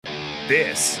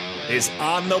This is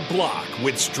On the Block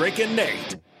with Strick and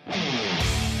Nate.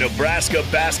 Nebraska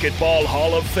Basketball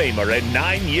Hall of Famer and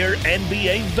 9-year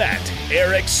NBA vet,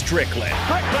 Eric Strickland.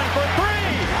 Strickland for three!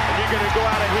 And you're going to go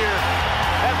out of here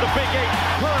as the Big 8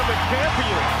 tournament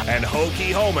champion. And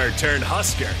Hokie Homer turned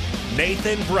Husker,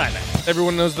 Nathan Brennan.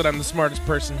 Everyone knows that I'm the smartest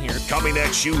person here. Coming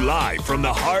at you live from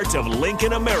the heart of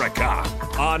Lincoln, America.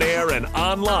 On air and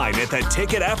online at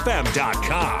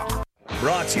theticketfm.com.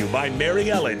 Brought to you by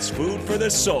Mary Ellen's Food for the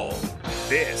Soul.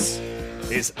 This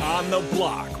is On the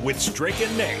Block with Strick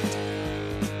and Nate.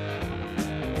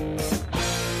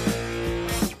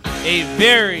 A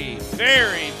very,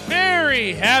 very,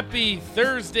 very happy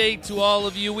Thursday to all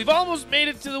of you. We've almost made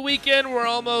it to the weekend. We're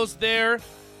almost there.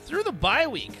 Through the bye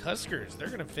week, Huskers, they're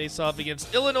going to face off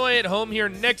against Illinois at home here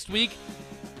next week.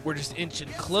 We're just inching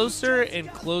closer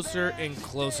and closer and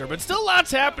closer. But still lots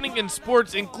happening in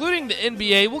sports, including the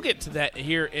NBA. We'll get to that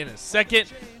here in a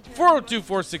second.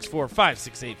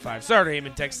 402-464-5685. Starter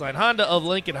Heyman text line, Honda of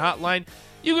Lincoln hotline.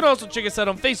 You can also check us out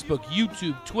on Facebook,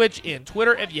 YouTube, Twitch, and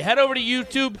Twitter. If you head over to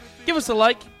YouTube, give us a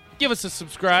like, give us a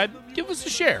subscribe, give us a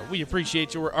share. We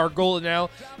appreciate you. Our goal now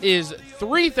is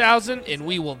 3,000, and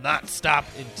we will not stop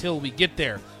until we get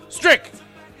there. Strick,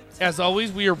 as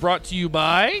always, we are brought to you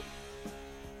by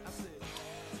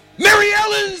Mary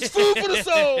Ellen's Food for the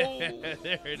Soul.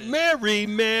 There it is. Mary. I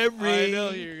know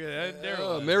you're good. There it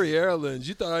was. Mary Ellen's.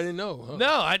 You thought I didn't know, huh?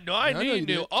 No, I knew you knew.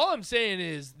 did. All I'm saying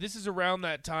is this is around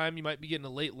that time you might be getting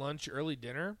a late lunch, early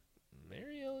dinner.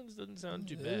 Mary Ellen's doesn't sound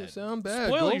too bad. Doesn't sound bad.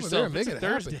 Spoil Go over yourself. there and make It's it a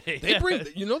happen. Thursday. They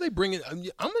bring it.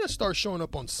 I'm going to start showing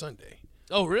up on Sunday.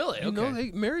 Oh, really? You Okay.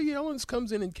 know, Mary Ellen's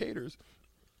comes in and caters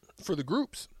for the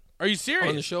groups. Are you serious?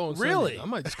 On the show on really? Sunday. I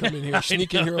might just come in here,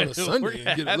 sneak in here on a Sunday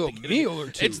and get a little meal or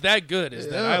two. It's that good, is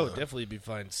that? I would definitely be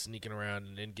fine sneaking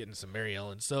around and getting some Mary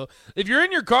Ellen. So if you're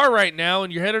in your car right now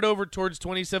and you're headed over towards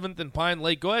 27th and Pine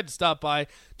Lake, go ahead and stop by.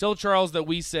 Tell Charles that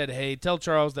we said hey. Tell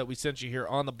Charles that we sent you here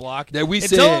on the block. That we and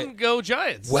said, tell him go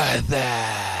Giants. What's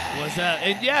that? What's that?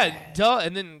 And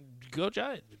and then go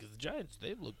Giants, because the Giants,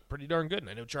 they look pretty darn good. And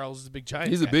I know Charles is a big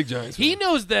Giants He's a guy. big Giants fan. He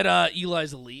knows that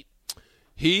Eli's elite.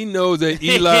 He knows that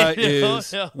Eli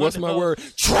is, No. my word?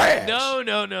 Trash. No.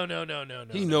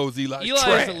 He knows Eli Eli's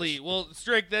trash. elite. Well,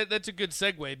 Strick, that's a good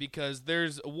segue, because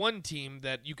there's one team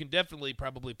that you can definitely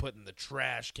probably put in the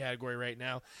trash category right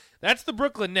now. That's the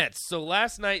Brooklyn Nets. So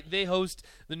last night they host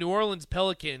the New Orleans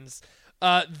Pelicans.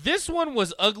 This one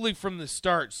was ugly from the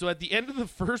start. So at the end of the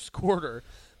first quarter,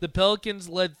 the Pelicans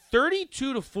led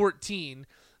 32-14.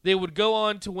 They would go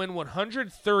on to win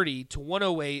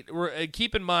 130-108.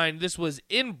 Keep in mind, this was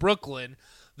in Brooklyn.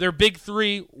 Their big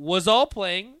three was all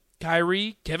playing: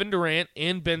 Kyrie, Kevin Durant,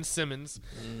 and Ben Simmons.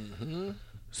 Mm-hmm.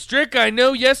 Strick, I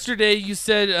know yesterday you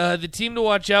said the team to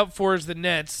watch out for is the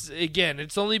Nets. Again,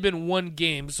 it's only been one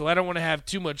game, so I don't want to have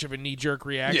too much of a knee-jerk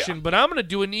reaction. Yeah. But I'm going to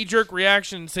do a knee-jerk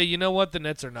reaction and say, you know what? The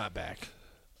Nets are not back.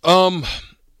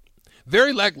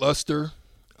 Very lackluster.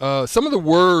 Some of the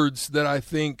words that I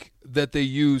think that they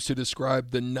used to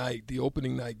describe the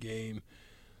opening night game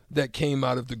that came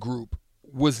out of the group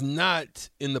was not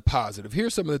in the positive.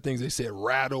 Here's some of the things they said: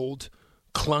 rattled,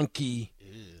 clunky,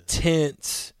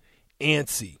 tense,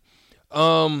 antsy.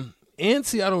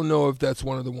 Antsy, I don't know if that's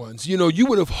one of the ones. You know, you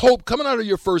would have hoped coming out of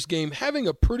your first game, having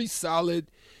a pretty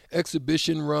solid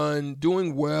exhibition run,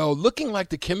 doing well, looking like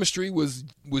the chemistry was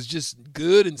just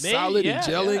good and solid and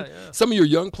gelling. Yeah. Some of your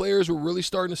young players were really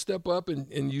starting to step up,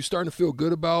 and you starting to feel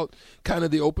good about kind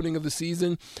of the opening of the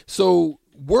season. So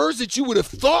words that you would have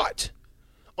thought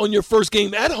on your first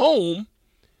game at home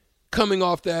coming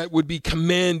off that would be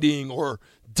commanding or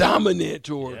dominant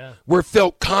or where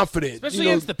felt confident. Especially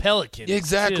against the Pelicans.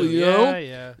 Exactly.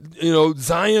 Too. You know,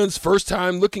 Zion's first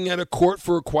time looking at a court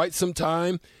for quite some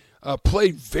time.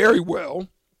 Played very well,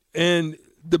 and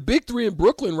the big three in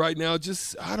Brooklyn right now,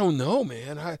 just I don't know,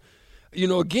 man.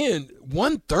 Again,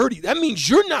 130. That means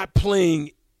you're not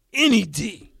playing any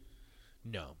D.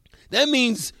 No, that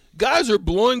means guys are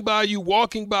blowing by you,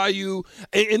 walking by you,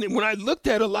 and when I looked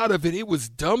at a lot of it, it was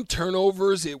dumb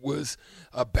turnovers, it was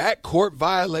backcourt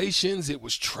violations, it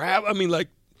was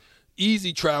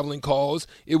easy traveling calls.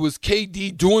 It was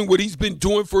KD doing what he's been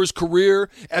doing for his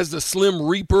career as the Slim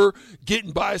Reaper,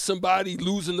 getting by somebody,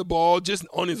 losing the ball just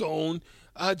on his own.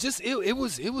 It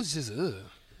was just.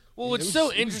 Well, what's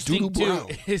so interesting too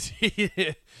is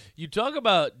you talk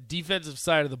about defensive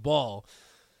side of the ball.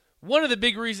 One of the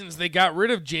big reasons they got rid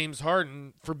of James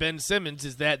Harden for Ben Simmons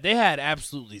is that they had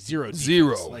absolutely zero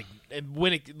defense.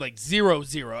 Winning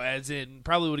 0-0, as in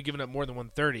probably would have given up more than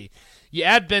 130. You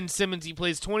add Ben Simmons, he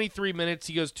plays 23 minutes.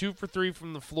 He goes 2 for 3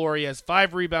 from the floor. He has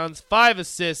 5 rebounds, 5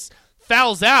 assists,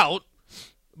 fouls out,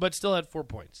 but still had 4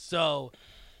 points. So,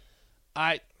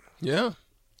 Yeah.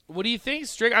 what do you think,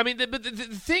 Strick? I mean, but the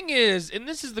thing is, and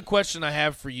this is the question I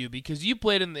have for you, because you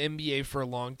played in the NBA for a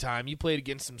long time. You played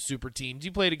against some super teams.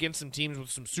 You played against some teams with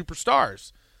some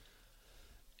superstars.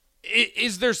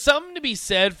 Is there something to be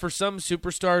said for some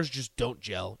superstars just don't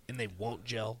gel, and they won't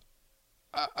gel?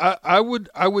 I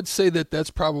would say that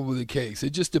that's probably the case. It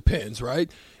just depends,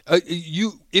 right?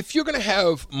 If you're going to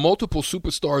have multiple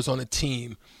superstars on a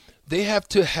team, they have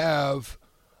to have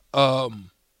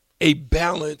a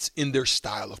balance in their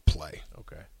style of play.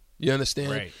 Okay. You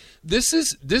understand? Right. This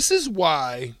is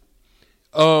why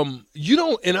you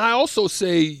don't, and I also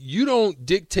say you don't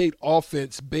dictate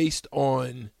offense based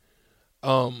on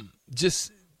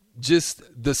just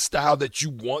the style that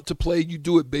you want to play. You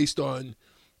do it based on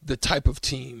the type of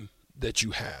team that you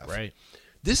have. Right.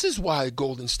 This is why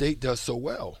Golden State does so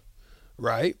well,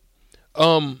 right?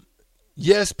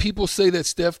 Yes, people say that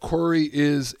Steph Curry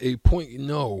is a point.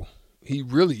 No, he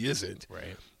really isn't.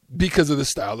 Right. Because of the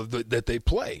style that they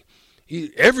play.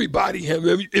 Everybody,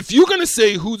 if you're going to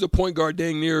say who's a point guard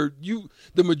dang near,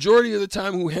 the majority of the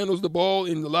time who handles the ball,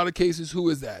 in a lot of cases, who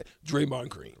is that? Draymond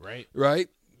Green. Right?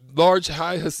 Large,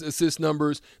 high assist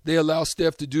numbers. They allow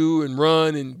Steph to do and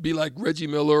run and be like Reggie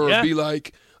Miller or be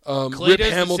like Rip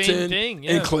Hamilton. The same thing,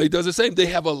 yeah. And Clay does the same. They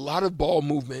have a lot of ball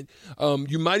movement.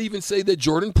 You might even say that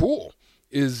Jordan Poole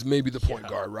is maybe the point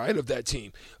guard, right, of that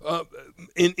team.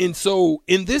 And so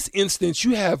in this instance,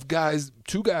 you have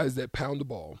two guys that pound the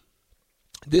ball.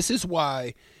 This is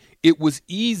why it was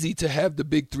easy to have the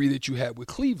big three that you had with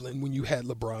Cleveland when you had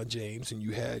LeBron James and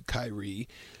you had Kyrie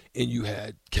and you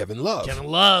had Kevin Love.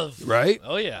 Right?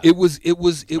 Oh, yeah. It was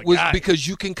because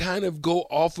you can kind of go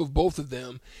off of both of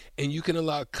them, and you can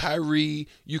allow Kyrie,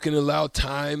 you can allow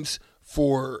times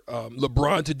for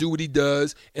LeBron to do what he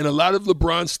does. And a lot of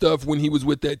LeBron stuff when he was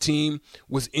with that team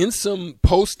was in some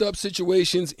post-up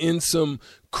situations, in some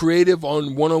creative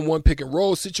on one-on-one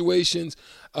pick-and-roll situations.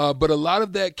 But a lot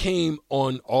of that came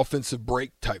on offensive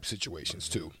break type situations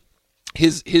too.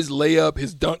 His layup,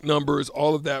 his dunk numbers,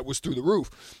 all of that was through the roof.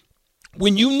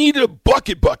 When you needed a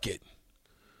bucket,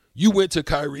 you went to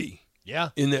Kyrie.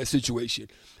 Yeah. In that situation.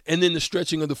 And then the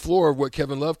stretching of the floor of what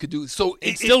Kevin Love could do. So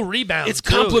it still rebounds. It's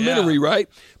complementary, right?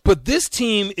 But this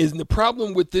team is the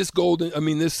problem with this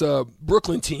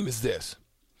Brooklyn team is this.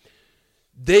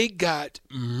 They got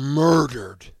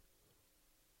murdered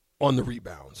on the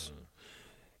rebounds.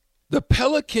 The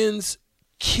Pelicans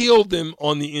killed them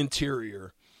on the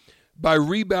interior by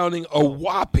rebounding a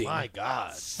whopping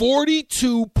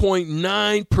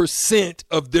 42.9%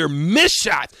 of their missed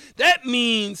shots. That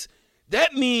means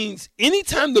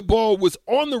anytime the ball was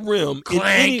on the rim, in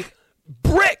any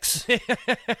bricks,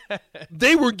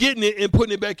 they were getting it and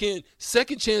putting it back in.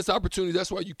 Second chance opportunity.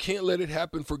 That's why you can't let it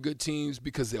happen for good teams,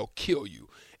 because they'll kill you.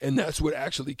 And that's what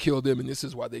actually killed them, and this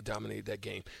is why they dominated that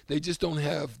game. They just don't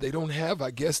have, I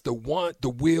guess, the want, the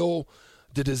will,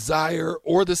 the desire,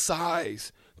 or the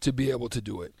size to be able to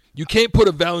do it. You can't put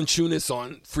a Valanciunas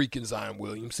on freaking Zion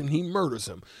Williamson. He murders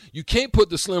him. You can't put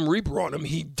the Slim Reaper on him.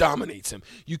 He dominates him.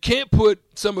 You can't put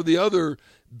some of the other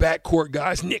backcourt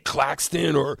guys, Nick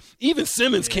Claxton, or even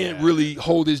Simmons can't really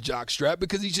hold his jockstrap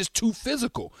because he's just too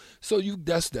physical. So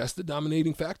that's the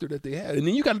dominating factor that they had. And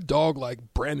then you got a dog like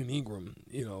Brandon Ingram.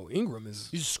 You know,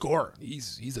 he's a scorer.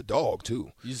 He's a dog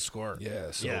too. He's a scorer.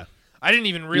 Yeah. So yeah. I didn't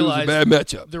even realize it was a bad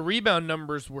matchup. The rebound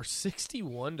numbers were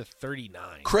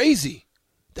 61-39. Crazy.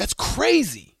 That's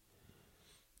crazy.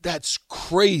 That's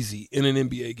crazy in an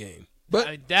NBA game.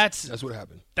 But that's what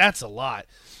happened. That's a lot.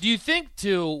 Do you think,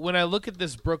 too, when I look at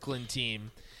this Brooklyn team,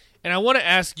 and I want to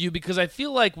ask you, because I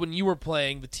feel like when you were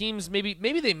playing, the teams, maybe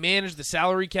they managed the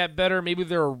salary cap better, maybe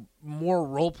there are more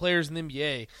role players in the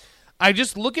NBA. I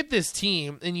just look at this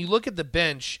team, and you look at the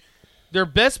bench, their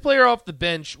best player off the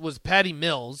bench was Patty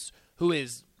Mills, who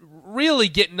is really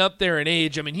getting up there in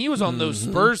age. I mean, he was on those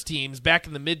Spurs teams back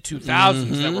in the mid-2000s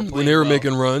that were playing when they were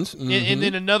making runs. And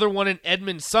then another one in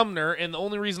Edmund Sumner, and the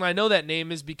only reason I know that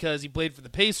name is because he played for the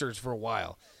Pacers for a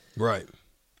while. Right.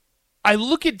 I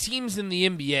look at teams in the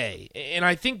NBA, and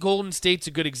I think Golden State's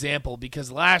a good example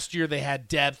because last year they had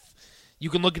depth.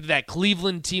 You can look at that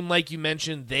Cleveland team like you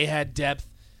mentioned. They had depth.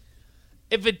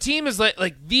 If a team is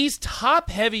like these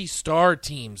top-heavy star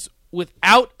teams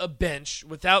without a bench,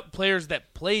 without players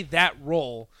that play that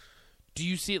role, do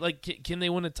you see it like can they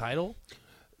win a title?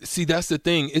 See, that's the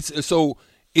thing.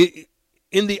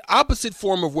 In the opposite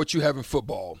form of what you have in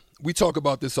football, we talk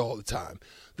about this all the time.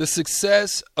 The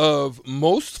success of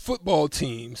most football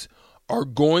teams are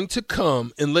going to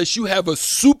come unless you have a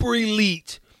super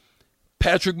elite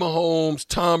Patrick Mahomes,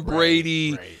 Tom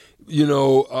Brady,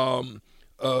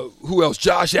 who else?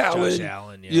 Josh Allen. Josh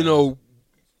Allen, yeah. You know,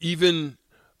 even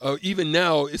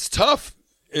now it's tough.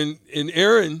 And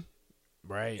Aaron,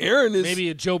 right? Aaron is maybe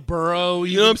a Joe Burrow.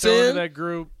 You know what I'm saying? In that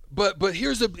group. But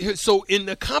so in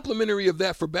the complementary of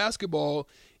that for basketball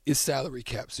is salary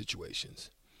cap situations.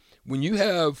 When you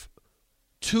have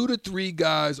 2 to 3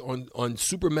 guys on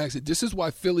Supermax, this is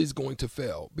why Philly's going to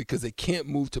fail, because they can't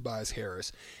move Tobias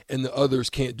Harris and the others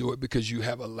can't do it because you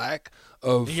have a lack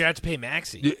of. You have to pay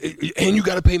Maxey. And you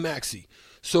got to pay Maxey.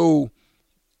 So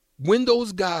when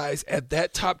those guys at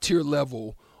that top tier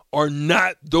level are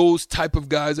not those type of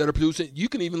guys that are producing, you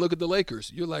can even look at the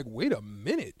Lakers. You're like, wait a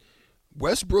minute.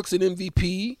 Westbrook's an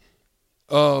MVP.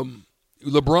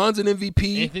 LeBron's an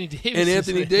MVP.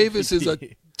 Anthony Davis is a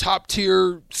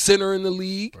top-tier center in the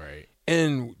league. Right.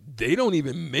 And they don't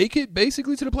even make it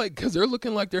basically to the play because they're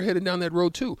looking like they're headed down that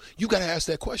road too. You got to ask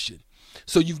that question.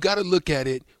 So you've got to look at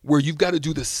it where you've got to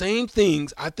do the same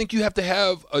things. I think you have to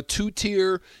have a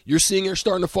 2-tier. You're seeing they're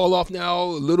starting to fall off now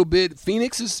a little bit.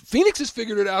 Phoenix has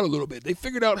figured it out a little bit. They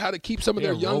figured out how to keep some of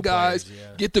their young guys,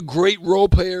 get the great role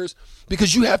players,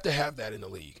 because you have to have that in the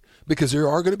league because there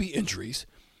are going to be injuries.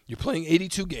 You're playing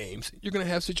 82 games. You're going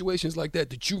to have situations like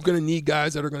that you're going to need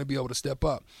guys that are going to be able to step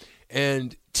up.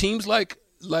 And teams like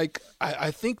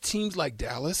I think teams like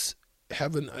Dallas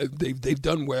they've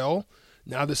done well.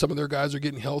 Now that some of their guys are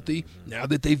getting healthy, now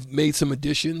that they've made some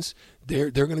additions, they're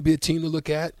going to be a team to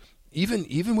look at.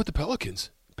 Even with the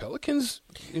Pelicans,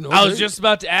 you know. I was just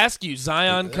about to ask you.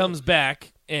 Zion comes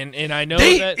back, and I know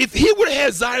that if he would have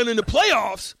had Zion in the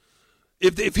playoffs,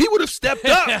 if he would have stepped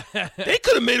up, they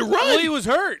could have made a run. Well, he was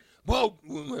hurt. Well,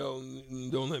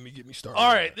 don't let me get me started.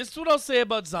 All right, this is what I'll say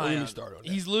about Zion. Let me start on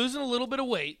that. He's losing a little bit of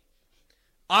weight.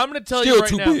 I'm going to tell Still you right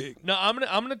too now. big. No, I'm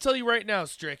going to tell you right now,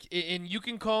 Strick. And you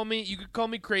can call me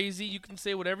crazy. You can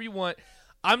say whatever you want.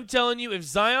 I'm telling you, if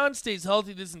Zion stays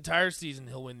healthy this entire season,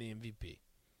 he'll win the MVP.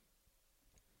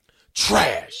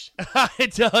 Trash. I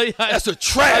tell you, that's a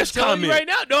trash I'm telling comment you right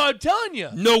now. No, I'm telling you.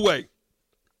 No way.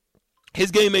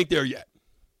 His game ain't there yet.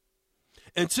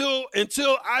 Until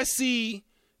I see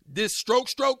this stroke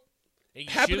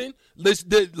happening,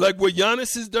 like what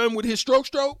Giannis has done with his stroke.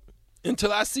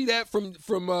 Until I see that from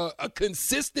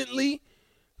consistently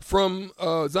from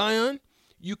Zion,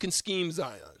 you can scheme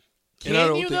Zion.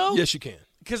 Can you though? Yes, you can.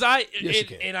 Because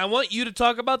and I want you to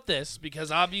talk about this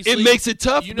because obviously it makes it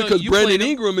tough because Brandon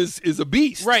Ingram is a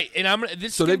beast, right? And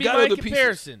this is gonna be my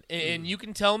comparison, and you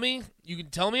can tell me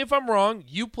if I'm wrong.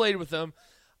 You played with them.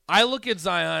 I look at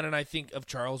Zion and I think of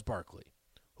Charles Barkley,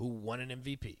 who won an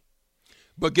MVP.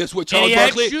 But guess what? Charles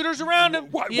Barkley had shooters around him.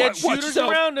 He had shooters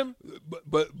around him.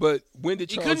 But when did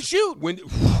Charles? He couldn't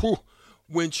shoot.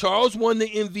 When Charles won the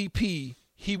MVP,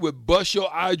 he would bust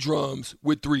your eardrums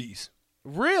with threes.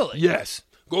 Really? Yes.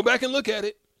 Go back and look at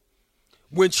it.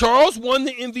 When Charles won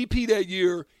the MVP that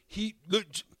year,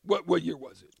 what year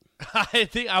was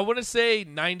it? I want to say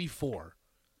 94.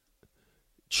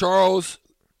 Charles,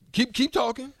 keep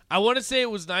talking. I want to say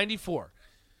it was 94.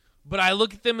 But I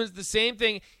look at them as the same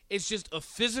thing. It's just a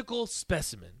physical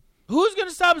specimen. Who's going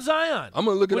to stop Zion? I'm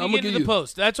going to look at. I'm going to get into the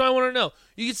post. That's what I want to know.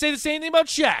 You can say the same thing about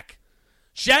Shaq.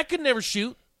 Shaq could never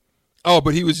shoot. Oh,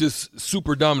 but he was just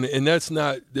super dominant, and that's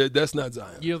not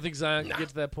Zion. You don't think Zion can get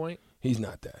to that point? He's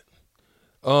not that.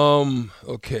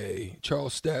 Okay.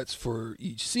 Charles stats for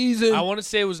each season. I want to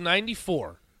say it was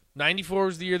 94. 94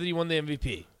 was the year that he won the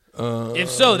MVP. If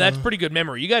so, that's pretty good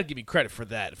memory. You got to give me credit for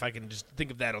that. If I can just think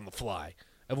of that on the fly.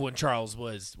 Of when Charles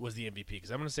was the MVP, because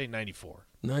I'm going to say 94.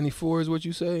 94 is what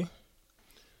you say?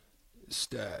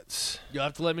 Stats. You'll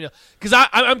have to let me know. Because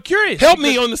I'm curious. Help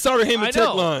me on the Sauter Heyman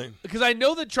tech line. Because I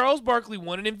know that Charles Barkley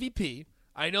won an MVP.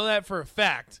 I know that for a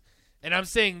fact. And I'm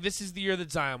saying this is the year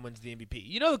that Zion wins the MVP.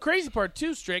 You know the crazy part,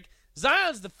 too, Strick?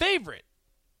 Zion's the favorite.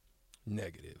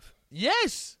 Negative.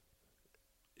 Yes.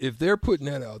 If they're putting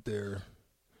that out there,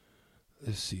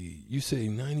 let's see. You say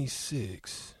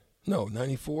 96. No,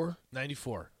 94?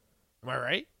 94. Am I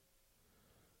right?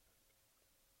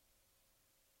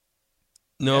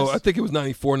 No, yes. I think it was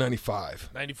 94, 95.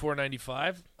 94,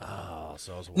 95? Oh,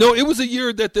 so I was no, it was a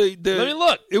year that they let me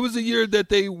look. It was a year that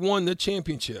they won the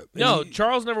championship. No,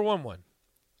 Charles never won one.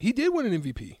 He did win an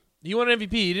MVP. He won an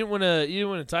MVP. He didn't win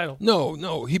a title.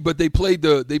 No. But they played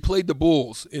the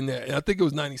Bulls in that. And I think it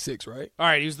was 96, right? All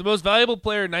right, he was the most valuable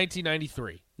player in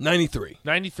 1993.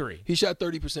 93. He shot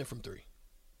 30% from 3.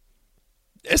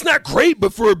 It's not great,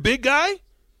 but for a big guy,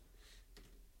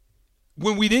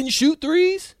 when we didn't shoot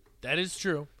threes, that is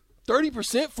true.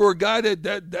 30% for a guy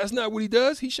that's not what he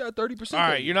does. He shot 30%. All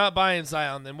right, you're not buying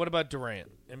Zion. Then what about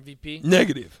Durant? MVP?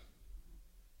 Negative.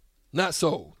 Not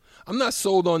sold. I'm not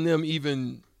sold on them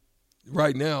even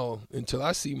right now until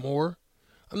I see more.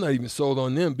 I'm not even sold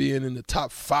on them being in the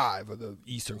top 5 of the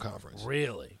Eastern Conference.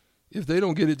 Really? If they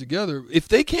don't get it together, if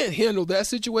they can't handle that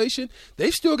situation,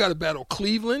 they've still got to battle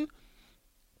Cleveland.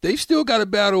 They've still got to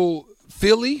battle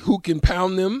Philly, who can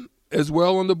pound them as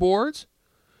well on the boards.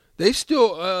 They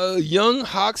still a young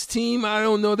Hawks team. I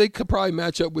don't know. They could probably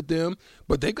match up with them,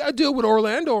 but they've got to deal with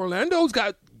Orlando. Orlando's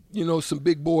got some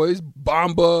big boys,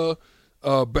 Bamba,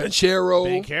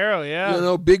 Banchero,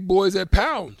 yeah. Big boys that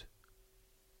pound.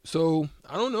 So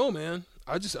I don't know, man.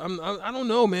 I don't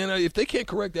know, man. If they can't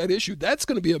correct that issue, that's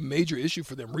going to be a major issue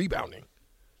for them rebounding.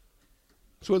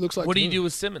 That's what it looks like. What do you do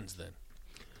with Simmons then?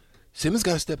 Simmons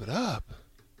got to step it up.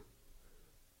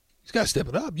 He's got to step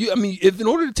it up. If in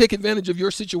order to take advantage of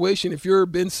your situation, if you're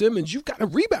Ben Simmons, you've got to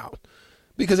rebound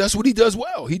because that's what he does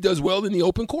well. He does well in the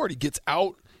open court. He gets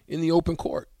out in the open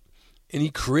court, and he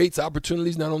creates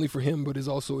opportunities not only for him but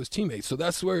also his teammates. So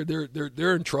that's where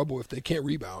they're in trouble if they can't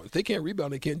rebound. If they can't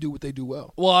rebound, they can't do what they do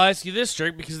well. Well, I'll ask you this,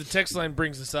 Strick, because the text line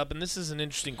brings this up, and this is an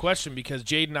interesting question because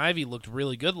Jaden Ivey looked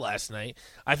really good last night.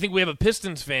 I think we have a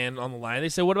Pistons fan on the line. They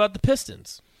said, what about the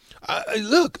Pistons?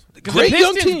 Look, the great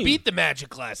young Pistons team. beat the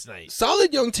Magic last night.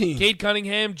 Solid young team. Cade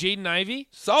Cunningham, Jaden Ivey.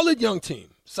 Solid young team.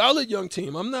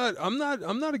 I'm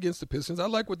not against the Pistons. I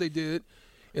like what they did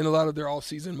in a lot of their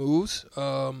off-season moves.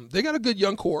 They got a good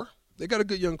young core.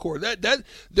 That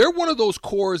they're one of those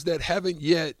cores that haven't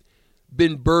yet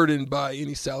been burdened by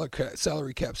any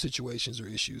salary cap situations or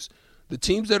issues. The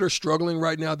teams that are struggling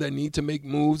right now that need to make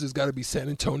moves has got to be San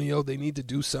Antonio. They need to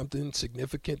do something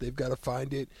significant. They've got to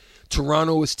find it.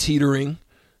 Toronto is teetering.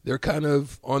 They're kind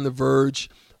of on the verge.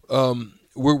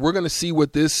 We're going to see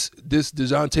what this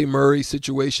DeJounte Murray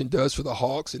situation does for the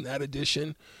Hawks in that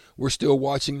addition. We're still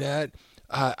watching that.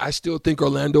 I still think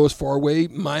Orlando is far away.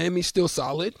 Miami's still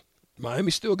solid.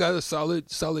 Miami still got a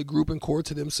solid group and core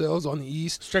to themselves on the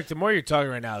East. Strick, the more you're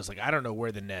talking right now, it's like I don't know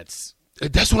where the Nets.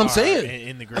 That's what I'm saying.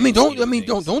 In the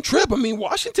don't trip.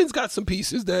 Washington's got some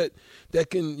pieces that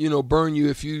can burn you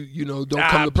if you don't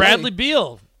come to play. Bradley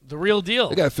Beal, the real deal.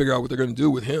 They got to figure out what they're going to do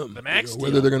with him. The max deal.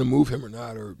 Whether they're going to move him or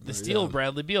not, or the steal of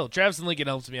Bradley Beal. Travis and Lincoln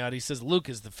helps me out. He says Luke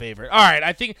is the favorite. All right,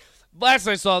 I think. Last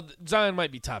I saw, Zion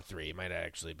might be top 3. He might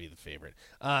actually be the favorite.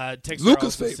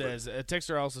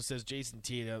 Texter also says Jason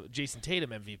Tatum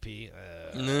MVP.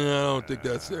 No, I don't think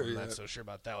that's there yet. I'm not so sure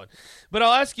about that one. But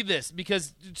I'll ask you this,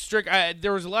 because, Strick,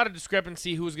 there was a lot of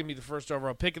discrepancy who was going to be the first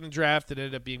overall pick in the draft. It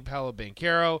ended up being Paolo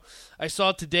Banchero. I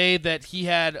saw today that he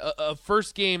had a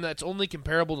first game that's only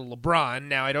comparable to LeBron.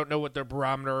 Now, I don't know what their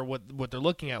barometer or what they're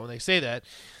looking at when they say that,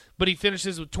 but he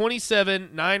finishes with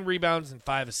 27, 9 rebounds, and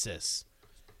 5 assists.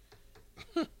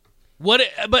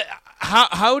 But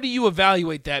how do you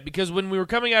evaluate that? Because when we were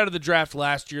coming out of the draft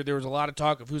last year, there was a lot of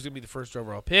talk of who's going to be the first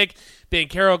overall pick.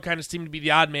 Banchero kind of seemed to be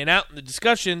the odd man out in the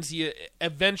discussions. He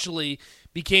eventually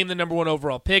became the number 1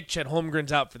 overall pick. Chet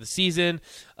Holmgren's out for the season.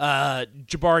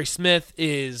 Jabari Smith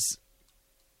is,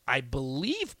 I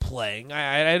believe, playing.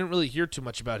 I didn't really hear too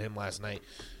much about him last night.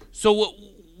 So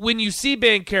when you see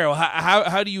Banchero,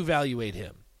 how do you evaluate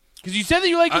him? Because you said that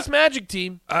you like this Magic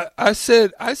team. I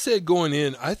said going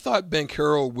in, I thought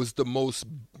Banchero was the most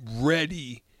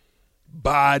ready,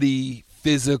 body,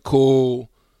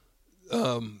 physical,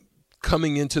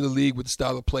 coming into the league with the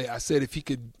style of play. I said if he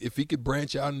could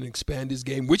branch out and expand his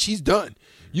game, which he's done.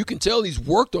 You can tell he's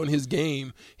worked on his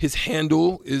game. His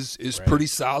handle is right. Pretty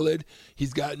solid.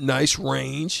 He's got nice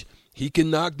range. He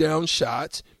can knock down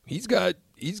shots. He's got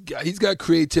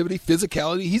creativity,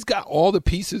 physicality. He's got all the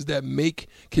pieces that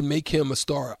can make him a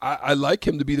star. I like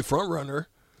him to be the front runner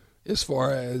as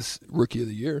far as Rookie of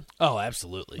the Year. Oh,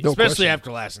 absolutely. No Especially question.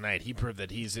 After last night. He proved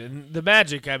that he's in the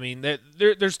Magic. I mean,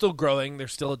 they're still growing. They're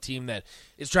still a team that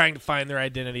is trying to find their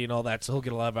identity and all that, so he'll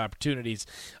get a lot of opportunities.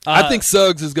 I think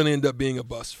Suggs is going to end up being a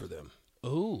bust for them.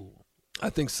 Ooh. I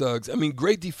think Suggs. I mean,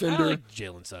 great defender. I like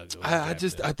Jalen Suggs. I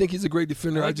think he's a great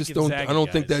defender. I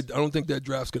don't think that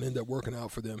draft's going to end up working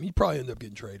out for them. He'd probably end up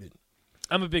getting traded.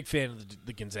 I'm a big fan of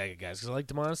the Gonzaga guys because I like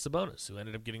Domantas Sabonis, who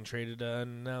ended up getting traded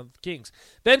now the Kings.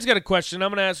 Ben's got a question.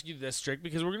 I'm going to ask you this, Strick,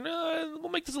 because we'll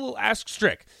make this a little Ask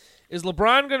Strick. Is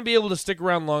LeBron going to be able to stick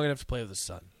around long enough to play with his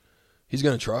son? He's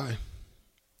going to try.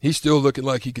 He's still looking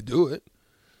like he could do it.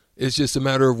 It's just a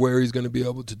matter of where he's going to be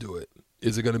able to do it.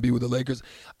 Is it going to be with the Lakers?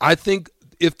 I think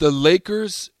if the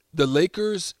Lakers,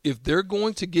 if they're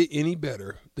going to get any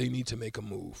better, they need to make a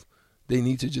move. They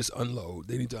need to just unload.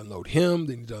 They need to unload him.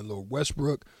 They need to unload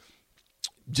Westbrook.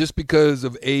 Just because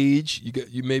of age,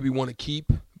 you maybe want to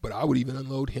keep, but I would even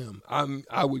unload him.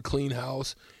 I would clean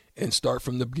house and start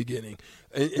from the beginning.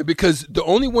 And because the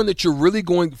only one that you're really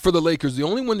going, for the Lakers, the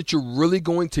only one that you're really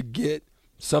going to get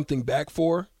something back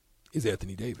for is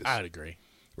Anthony Davis. I'd agree.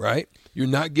 right? You're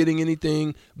not getting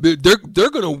anything. They're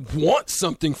going to want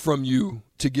something from you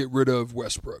to get rid of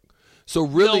Westbrook. So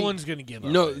really, no one's going to give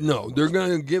up. No, they're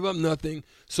going to give up nothing.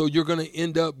 So you're going to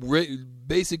end up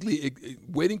basically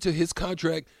waiting till his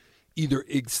contract either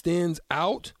extends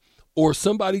out or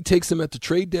somebody takes him at the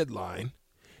trade deadline,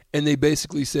 and they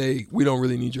basically say, we don't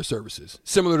really need your services,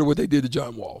 similar to what they did to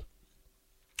John Wall.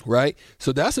 Right?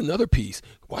 So that's another piece.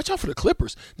 Watch out for the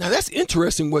Clippers. Now, that's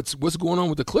interesting what's going on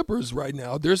with the Clippers right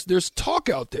now. There's talk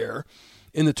out there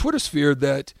in the Twitter sphere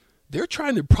that they're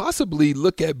trying to possibly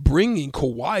look at bringing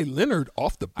Kawhi Leonard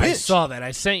off the bench. I saw that.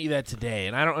 I sent you that today,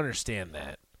 and I don't understand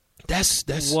that. That's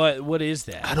what is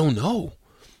that? I don't know.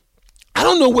 I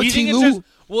don't know what T. Lue.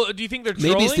 Well, do you think they're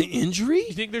trolling? Maybe it's the injury?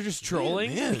 You think they're just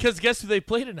trolling? Man. Because guess who they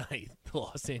play tonight? The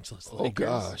Los Angeles Lakers. Oh,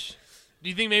 gosh. Do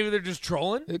you think maybe they're just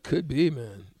trolling? It could be,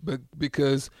 man. But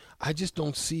because I just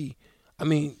don't see. I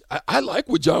mean, I like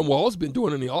what John Wall's been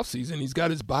doing in the offseason. He's got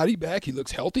his body back. He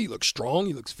looks healthy. He looks strong.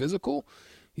 He looks physical.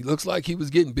 He looks like he was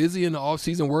getting busy in the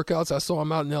offseason workouts. I saw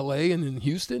him out in L.A. and in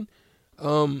Houston.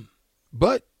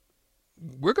 But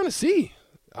we're going to see.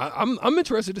 I'm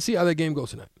interested to see how that game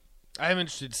goes tonight. I'm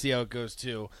interested to see how it goes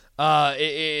too.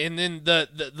 And then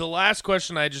the last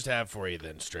question I just have for you,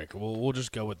 then, Strick. We'll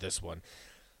just go with this one.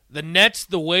 The Nets,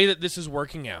 the way that this is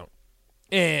working out,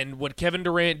 and what Kevin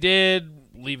Durant did,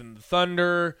 leaving the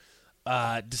Thunder,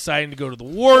 deciding to go to the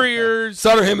Warriors.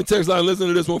 Sutter Hammond text line. Listen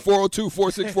to this one: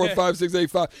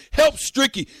 402-464-5685. Help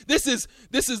Stricky. This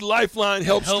is Lifeline.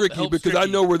 Help Stricky because I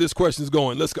know where this question is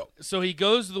going. Let's go. So he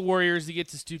goes to the Warriors. He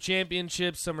gets his 2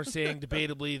 championships. Some are saying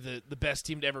debatably the best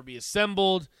team to ever be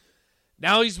assembled.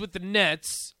 Now he's with the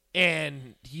Nets,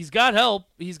 and he's got help.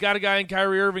 He's got a guy in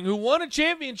Kyrie Irving who won a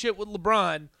championship with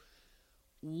LeBron.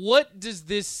 What does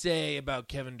this say about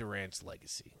Kevin Durant's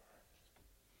legacy?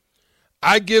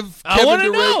 I give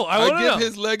Kevin Durant. I give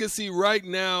his legacy right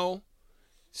now.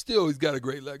 Still, he's got a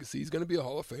great legacy. He's going to be a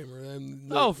Hall of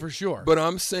Famer. For sure. But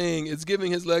I'm saying it's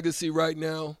giving his legacy right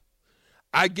now.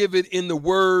 I give it in the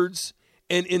words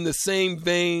and in the same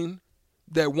vein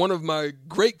that one of my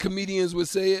great comedians would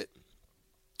say it,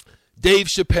 Dave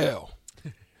Chappelle.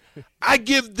 I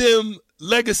give them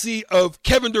legacy of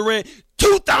Kevin Durant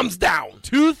 2 thumbs down.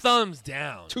 2 thumbs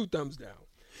down. 2 thumbs down.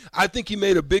 I think he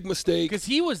made a big mistake. Because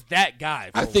he was that guy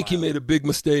for I think he made a big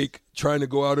mistake trying to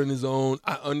go out on his own.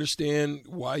 I understand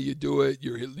why you do it.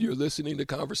 You're listening to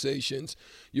conversations.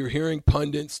 You're hearing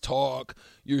pundits talk.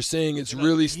 You're saying it's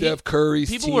really Steph Curry's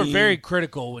team. People were very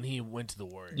critical when he went to the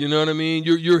Warriors. You know what I mean?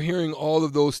 You're hearing all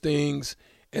of those things.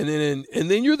 And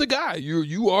then you're the guy.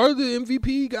 You are the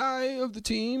MVP guy of the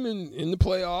team and in the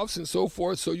playoffs and so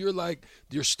forth. So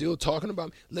you're still talking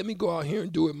about, let me go out here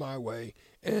and do it my way.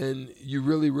 And you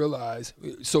really realize.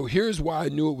 So here's why I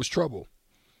knew it was trouble.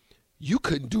 You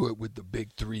couldn't do it with the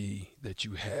big 3 that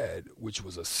you had, which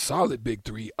was a solid big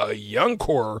 3, a young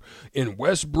core in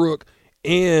Westbrook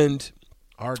and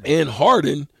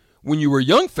Harden when you were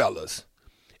young fellas.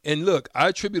 And look, I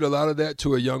attribute a lot of that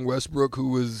to a young Westbrook who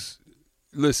was.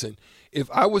 Listen, if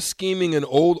I was scheming an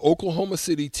old Oklahoma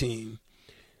City team,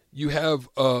 you have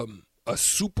a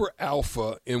super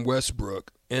alpha in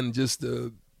Westbrook and just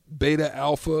the beta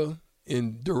alpha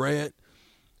in Durant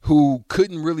who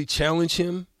couldn't really challenge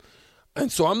him.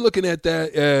 And so I'm looking at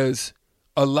that as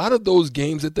a lot of those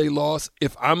games that they lost,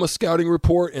 if I'm a scouting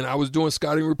report and I was doing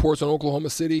scouting reports on Oklahoma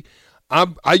City,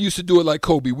 I used to do it like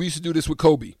Kobe. We used to do this with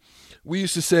Kobe. We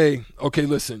used to say, okay,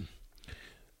 listen,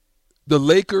 the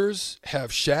Lakers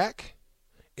have Shaq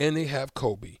and they have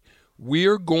Kobe.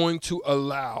 We're going to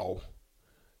allow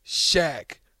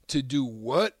Shaq to do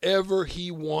whatever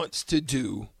he wants to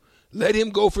do. Let him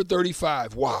go for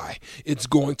 35. Why? It's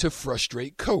going to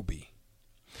frustrate Kobe.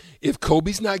 If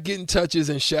Kobe's not getting touches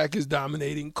and Shaq is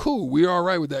dominating, cool. We're all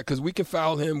right with that because we can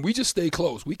foul him. We just stay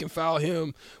close. We can foul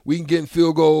him. We can get in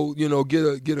field goal,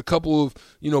 get a couple of,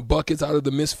 buckets out of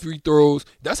the missed free throws.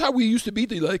 That's how we used to beat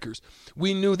the Lakers.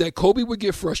 We knew that Kobe would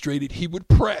get frustrated. He would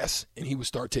press, and he would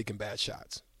start taking bad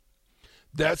shots.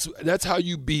 That's how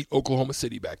you beat Oklahoma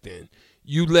City back then.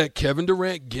 You let Kevin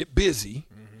Durant get busy.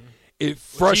 Mm-hmm. It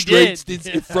frustrates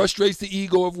the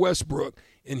ego of Westbrook,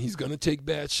 and he's going to take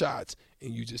bad shots.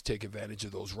 And you just take advantage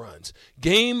of those runs.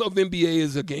 Game of NBA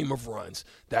is a game of runs.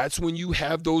 That's when you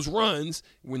have those runs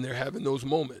when they're having those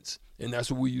moments. And that's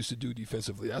what we used to do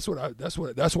defensively. That's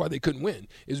why they couldn't win.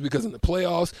 Is because in the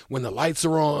playoffs, when the lights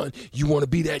are on, you want to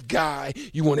be that guy.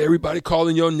 You want everybody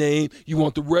calling your name. You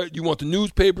want the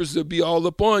newspapers to be all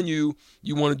up on you.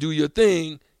 You want to do your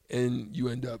thing, and you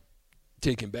end up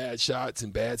taking bad shots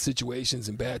and bad situations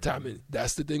and bad timing.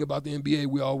 That's the thing about the NBA.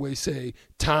 We always say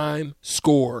time,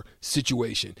 score,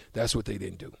 situation. That's what they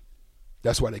didn't do.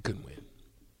 That's why they couldn't win.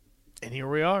 And here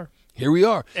we are. Here we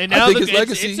are. And now I think his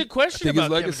legacy. it's a question I think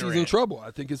about his Kevin legacy is in Durant. trouble.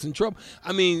 I think it's in trouble.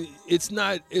 I mean, it's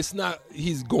not.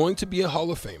 He's going to be a Hall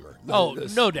of Famer. Oh,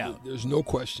 no doubt. There's no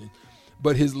question.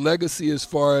 But his legacy, as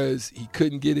far as he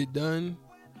couldn't get it done,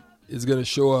 is going to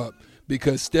show up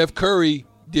because Steph Curry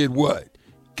did what?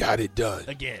 Got it done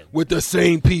Again. with the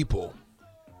same people.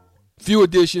 Few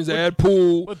additions. Add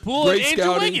Poole. With Poole great and Andrew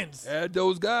scouting. Wiggins. Add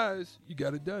those guys. You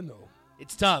got it done though.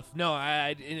 It's tough. No,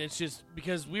 and it's just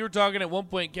because we were talking at one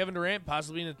point Kevin Durant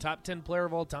possibly in the top 10 player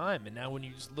of all time, and now when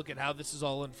you just look at how this is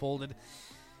all unfolded,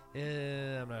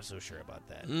 I'm not so sure about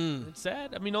that. It's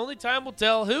sad. I mean, only time will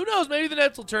tell. Who knows? Maybe the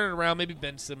Nets will turn it around. Maybe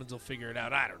Ben Simmons will figure it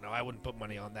out. I don't know. I wouldn't put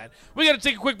money on that. We got to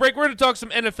take a quick break. We're going to talk some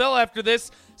NFL after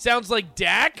this. Sounds like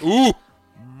Dak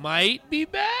might be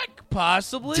back.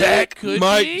 Possibly. Dak Could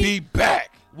might be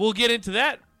back. We'll get into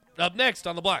that up next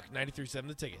on The Block. 93.7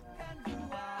 The Ticket.